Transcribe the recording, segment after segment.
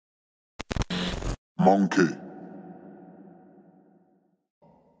Monkey.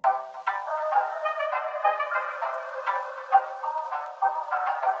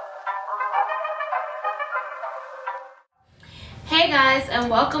 Hey guys,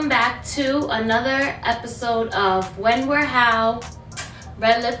 and welcome back to another episode of When We're How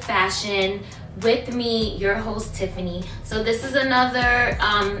Red Lip Fashion with me, your host Tiffany. So this is another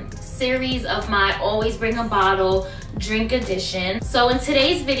series of my Always Bring a Bottle drink edition. So in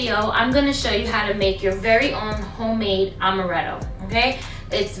today's video, I'm going to show you how to make your very own homemade amaretto. Okay,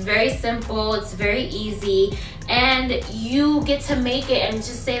 it's very simple, it's very easy, and you get to make it and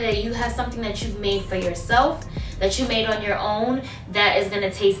just say that you have something that you've made for yourself, that you made on your own, that is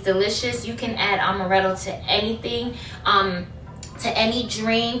gonna taste delicious. You can add amaretto to anything, to any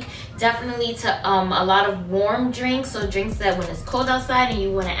drink, definitely to a lot of warm drinks. So drinks that when it's cold outside and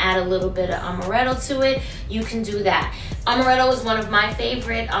you wanna add a little bit of amaretto to it, you can do that. Amaretto is one of my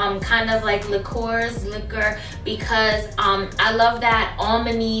favorite kind of like liqueur, because I love that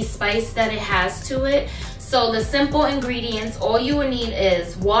almondy spice that it has to it. So the simple ingredients, all you will need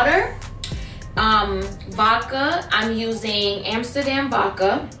is water, vodka. I'm using Amsterdam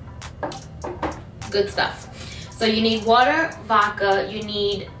vodka, good stuff. So you need water, vodka, you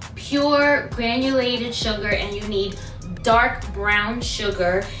need pure granulated sugar, and you need dark brown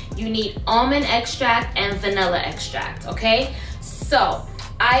sugar. You need almond extract and vanilla extract, okay? So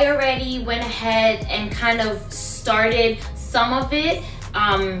I already went ahead and kind of started some of it,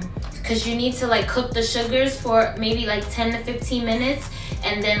 because you need to like cook the sugars for maybe like 10 to 15 minutes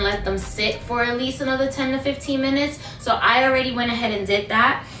and then let them sit for at least another 10 to 15 minutes. So I already went ahead and did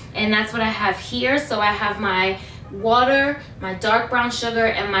that, and that's what I have here. So I have my water, my dark brown sugar,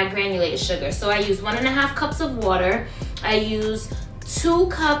 and my granulated sugar. So I use 1.5 cups of water, I use 2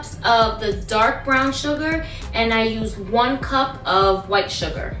 cups of the dark brown sugar, and I use 1 cup of white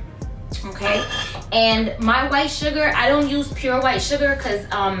sugar. Okay, and my white sugar, I don't use pure white sugar because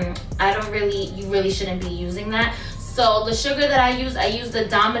you really shouldn't be using that. So the sugar that I use the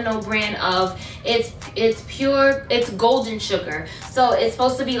Domino brand of, it's pure, it's golden sugar. So it's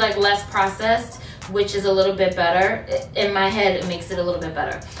supposed to be like less processed, which is a little bit better. In my head, it makes it a little bit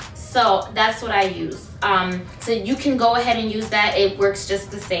better. So that's what I use. So you can go ahead and use that. It works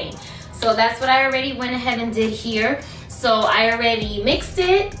just the same. So that's what I already went ahead and did here. So I already mixed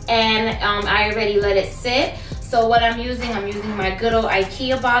it, and I already let it sit. So what I'm using my good old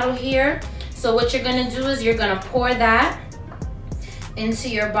IKEA bottle here. So what you're gonna do is you're gonna pour that into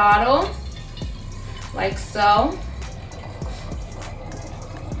your bottle, like so.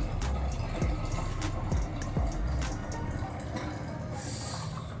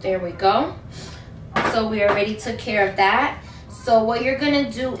 There we go. So we already took care of that. So what you're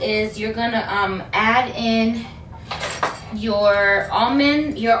gonna do is you're gonna add in your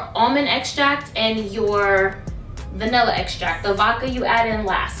almond extract and your vanilla extract. The vodka you add in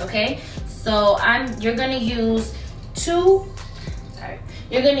last, okay? So you're gonna use 2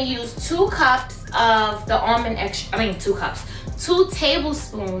 cups of the almond extract, 2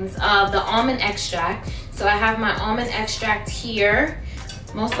 tablespoons of the almond extract. So I have my almond extract here.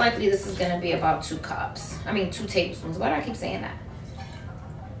 Most likely this is gonna be about 2 tablespoons. Why do I keep saying that?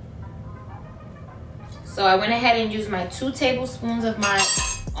 So I went ahead and used my 2 tablespoons of my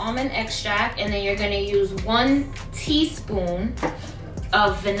almond extract, and then you're gonna use 1 teaspoon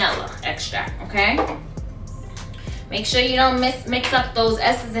of vanilla extract, okay? Make sure you don't mix up those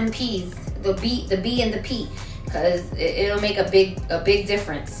S's and P's, the B and the P, because it'll make a big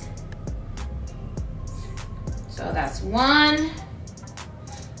difference. So that's 1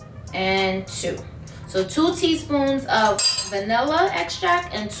 and 2. So 2 teaspoons of vanilla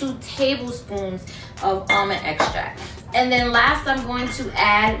extract and 2 tablespoons of almond extract. And then last, I'm going to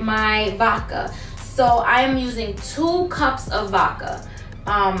add my vodka. So I am using 2 cups of vodka.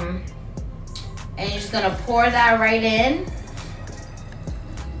 And you're just gonna pour that right in.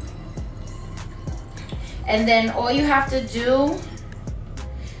 And then all you have to do,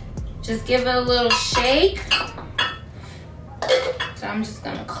 just give it a little shake. So I'm just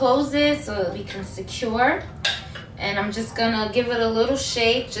gonna close it so that we can secure. And I'm just gonna give it a little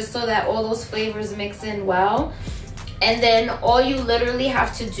shake just so that all those flavors mix in well. And then all you literally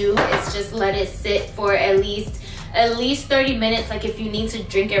have to do is just let it sit for at least 30 minutes. Like if you need to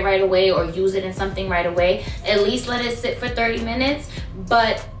drink it right away or use it in something right away, at least let it sit for 30 minutes.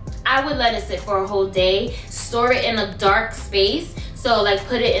 But I would let it sit for a whole day. Store it in a dark space. So like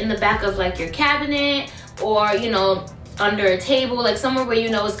put it in the back of like your cabinet, or you know, under a table, like somewhere where you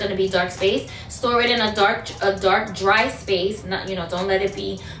know it's going to be dark space. Store it in a dark dry space. Not, you know, don't let it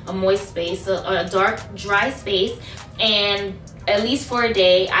be a moist space. A dark dry space, and at least for a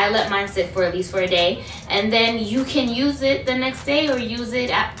day. I let mine sit for at least for a day, and then you can use it the next day or use it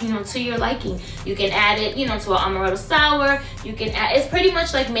at, you know, to your liking. You can add it, you know, to an amaretto sour. You can add, it's pretty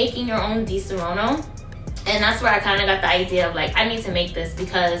much like making your own Di Serono. And that's where I kind of got the idea of like, I need to make this,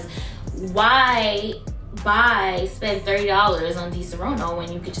 because why spend $30 on Di Serono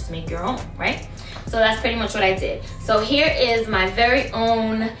when you could just make your own, right? So that's pretty much what I did. So here is my very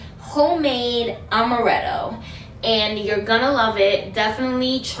own homemade amaretto, and you're gonna love it.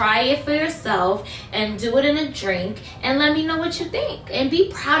 Definitely try it for yourself and do it in a drink and let me know what you think, and be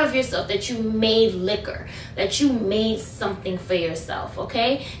proud of yourself that you made liquor, that you made something for yourself.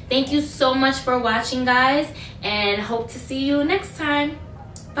 Okay, thank you so much for watching, guys, and hope to see you next time.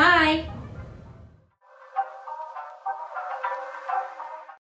 Bye.